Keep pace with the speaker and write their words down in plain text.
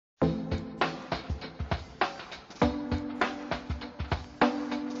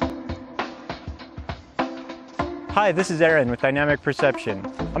Hi, this is Aaron with Dynamic Perception.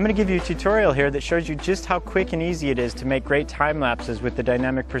 I'm going to give you a tutorial here that shows you just how quick and easy it is to make great time lapses with the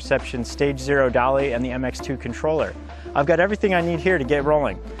Dynamic Perception Stage 0 Dolly and the MX2 controller. I've got everything I need here to get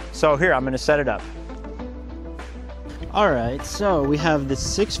rolling. So here, I'm going to set it up. Alright, so we have this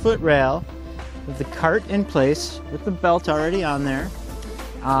 6-foot rail with the cart in place with the belt already on there.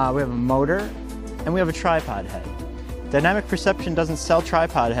 We have a motor and we have a tripod head. Dynamic Perception doesn't sell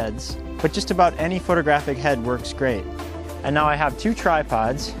tripod heads, but just about any photographic head works great. And now I have 2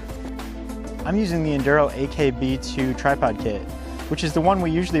 tripods. I'm using the Enduro AKB2 tripod kit, which is the one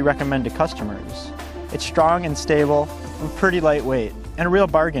we usually recommend to customers. It's strong and stable and pretty lightweight, and a real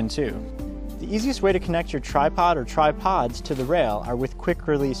bargain too. The easiest way to connect your tripod or tripods to the rail are with quick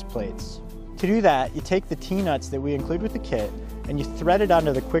release plates. To do that, you take the T-nuts that we include with the kit and you thread it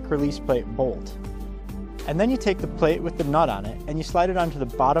onto the quick release plate bolt. And then you take the plate with the nut on it and you slide it onto the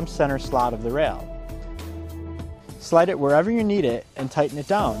bottom center slot of the rail. Slide it wherever you need it and tighten it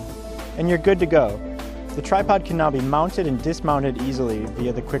down, and you're good to go. The tripod can now be mounted and dismounted easily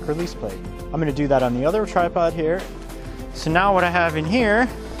via the quick release plate. I'm going to do that on the other tripod here. So now what I have in here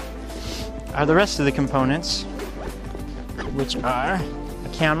are the rest of the components, which are a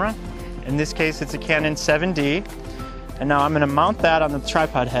camera. In this case, it's a Canon 7D. And now I'm going to mount that on the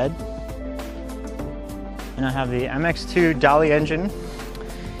tripod head. And I have the MX2 DollyEngine.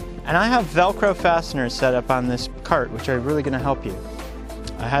 And I have Velcro fasteners set up on this cart, which are really going to help you.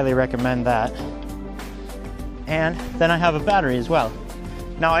 I highly recommend that. And then I have a battery as well.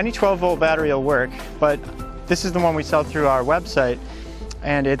 Now, any 12-volt battery will work, but this is the one we sell through our website.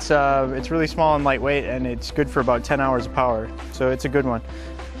 And it's really small and lightweight, and it's good for about 10 hours of power. So it's a good one.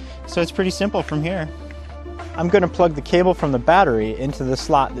 So it's pretty simple from here. I'm going to plug the cable from the battery into the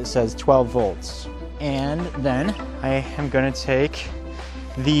slot that says 12 volts. And then I am going to take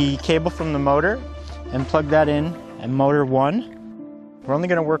the cable from the motor and plug that in at motor 1. We're only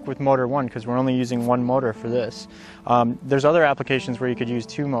going to work with motor 1 because we're only using one motor for this. There's other applications where you could use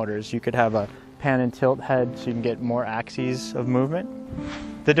 2 motors. You could have a pan and tilt head so you can get more axes of movement.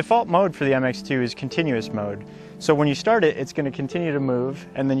 The default mode for the MX2 is continuous mode. So when you start it, it's going to continue to move,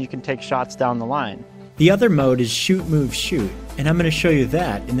 and then you can take shots down the line. The other mode is shoot, move, shoot, and I'm going to show you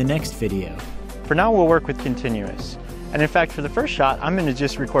that in the next video. For now, we'll work with continuous. And in fact, for the first shot, I'm going to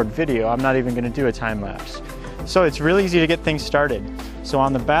just record video. I'm not even going to do a time lapse. So it's really easy to get things started. So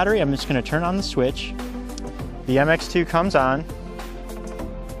on the battery, I'm just going to turn on the switch. The MX2 comes on.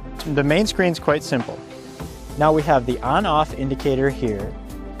 The main screen's quite simple. Now we have the on-off indicator here,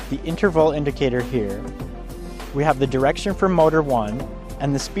 the interval indicator here. We have the direction for motor 1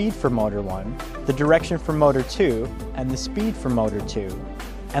 and the speed for motor 1, the direction for motor 2 and the speed for motor 2,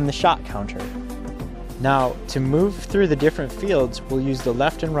 and the shot counter. Now, to move through the different fields, we'll use the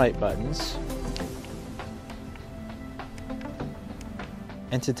left and right buttons.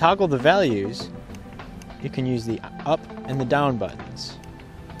 And to toggle the values, you can use the up and the down buttons.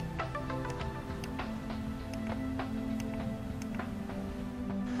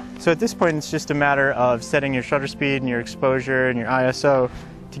 So at this point, it's just a matter of setting your shutter speed and your exposure and your ISO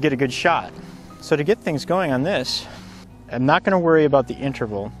to get a good shot. So to get things going on this, I'm not going to worry about the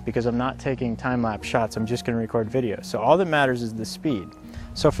interval because I'm not taking time-lapse shots. I'm just going to record video. So all that matters is the speed.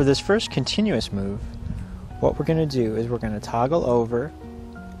 So for this first continuous move, what we're going to do is we're going to toggle over,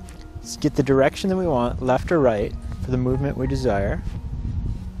 get the direction that we want, left or right, for the movement we desire.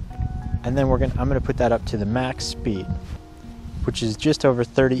 And then I'm going to put that up to the max speed, which is just over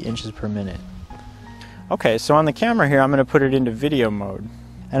 30 inches per minute. Okay, so on the camera here, I'm going to put it into video mode,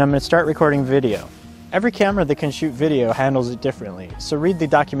 and I'm going to start recording video. Every camera that can shoot video handles it differently, so read the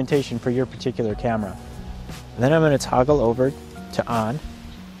documentation for your particular camera. And then I'm going to toggle over to on.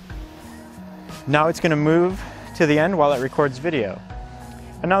 Now it's going to move to the end while it records video.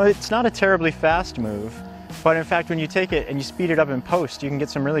 And now it's not a terribly fast move, but in fact when you take it and you speed it up in post, you can get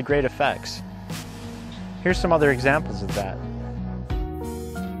some really great effects. Here's some other examples of that.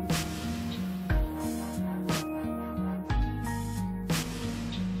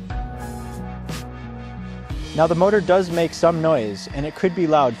 Now the motor does make some noise, and it could be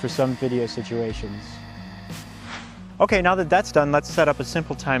loud for some video situations. Okay, now that that's done, let's set up a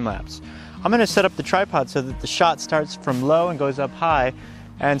simple time lapse. I'm going to set up the tripod so that the shot starts from low and goes up high,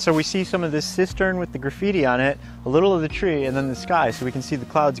 and so we see some of this cistern with the graffiti on it, a little of the tree, and then the sky so we can see the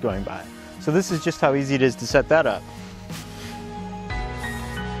clouds going by. So this is just how easy it is to set that up.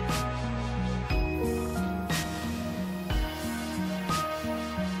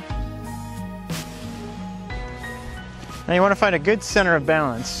 Now you want to find a good center of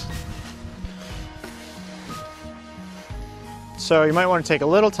balance. So you might want to take a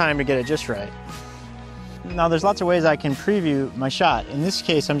little time to get it just right. Now there's lots of ways I can preview my shot. In this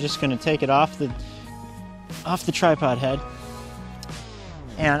case, I'm just going to take it off the tripod head,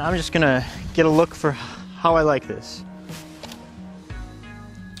 and I'm just going to get a look for how I like this.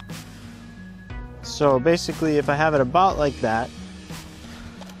 So basically, if I have it about like that,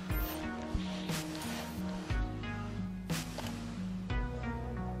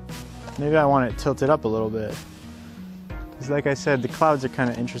 maybe I want it tilted up a little bit, because like I said, the clouds are kind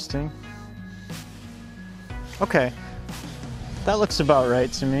of interesting. Okay, that looks about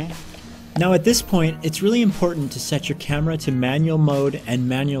right to me. Now at this point, it's really important to set your camera to manual mode and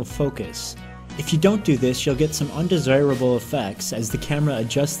manual focus. If you don't do this, you'll get some undesirable effects as the camera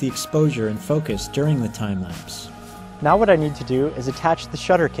adjusts the exposure and focus during the time lapse. Now what I need to do is attach the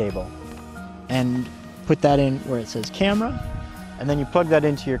shutter cable and put that in where it says camera, and then you plug that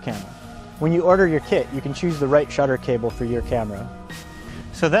into your camera. When you order your kit, you can choose the right shutter cable for your camera.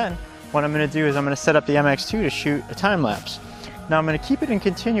 So then, what I'm going to do is I'm going to set up the MX2 to shoot a time lapse. Now I'm going to keep it in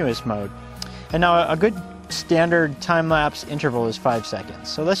continuous mode. And now a good standard time lapse interval is 5 seconds.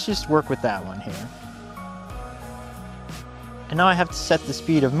 So let's just work with that one here. And now I have to set the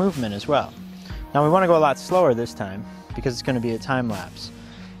speed of movement as well. Now we want to go a lot slower this time because it's going to be a time lapse.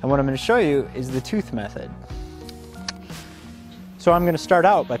 And what I'm going to show you is the tooth method. So I'm going to start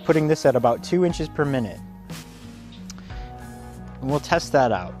out by putting this at about 2 inches per minute. And we'll test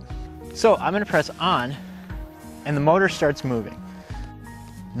that out. So I'm going to press on, and the motor starts moving.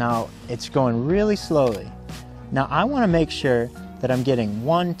 Now it's going really slowly. Now I want to make sure that I'm getting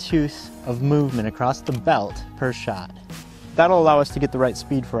 1 tooth of movement across the belt per shot. That'll allow us to get the right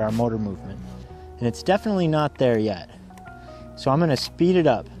speed for our motor movement. And it's definitely not there yet. So I'm going to speed it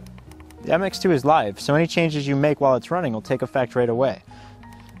up. The MX2 is live, so any changes you make while it's running will take effect right away.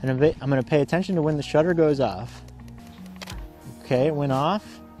 And I'm going to pay attention to when the shutter goes off. Okay, it went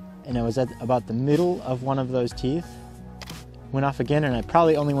off, and it was at about the middle of one of those teeth. Went off again, and I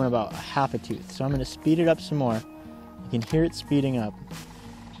probably only went about half a tooth. So I'm going to speed it up some more. You can hear it speeding up.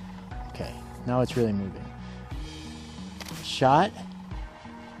 Okay, now it's really moving. Shot.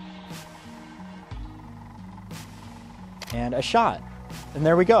 And a shot. And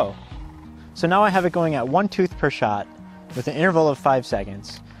there we go. So now I have it going at 1 tooth per shot with an interval of 5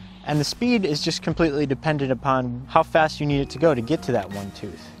 seconds. And the speed is just completely dependent upon how fast you need it to go to get to that 1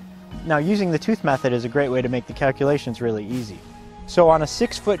 tooth. Now using the tooth method is a great way to make the calculations really easy. So on a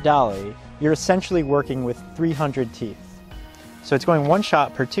 6-foot dolly, you're essentially working with 300 teeth. So it's going 1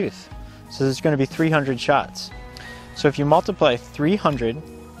 shot per tooth. So there's going to be 300 shots. So if you multiply 300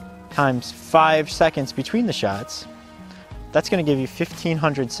 times 5 seconds between the shots, that's going to give you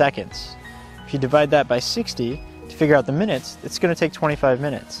 1500 seconds. If you divide that by 60 to figure out the minutes, it's going to take 25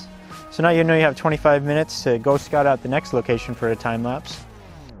 minutes. So now you know you have 25 minutes to go scout out the next location for a time lapse.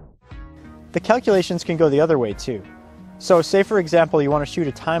 The calculations can go the other way too. So say for example you want to shoot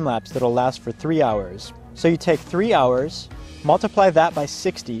a time lapse that'll last for 3 hours. So you take 3 hours, multiply that by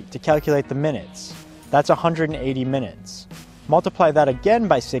 60 to calculate the minutes. That's 180 minutes. Multiply that again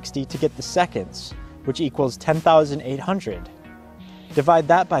by 60 to get the seconds, which equals 10,800. Divide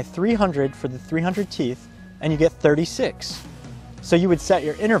that by 300 for the 300 teeth, and you get 36. So you would set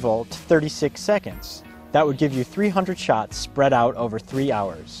your interval to 36 seconds. That would give you 300 shots spread out over 3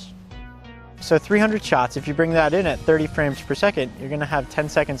 hours. So 300 shots, if you bring that in at 30 frames per second, you're going to have 10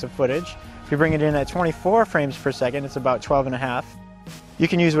 seconds of footage. If you bring it in at 24 frames per second, it's about 12 and a half. You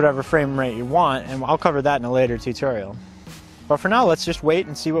can use whatever frame rate you want, and I'll cover that in a later tutorial. But for now, let's just wait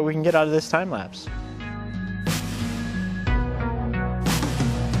and see what we can get out of this time lapse.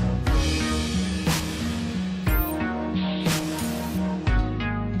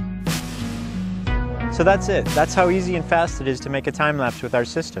 So that's it. That's how easy and fast it is to make a time lapse with our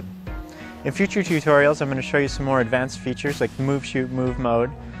system. In future tutorials, I'm going to show you some more advanced features like move, shoot, move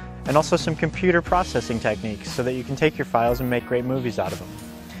mode, and also some computer processing techniques so that you can take your files and make great movies out of them.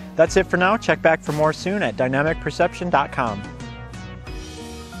 That's it for now. Check back for more soon at dynamicperception.com.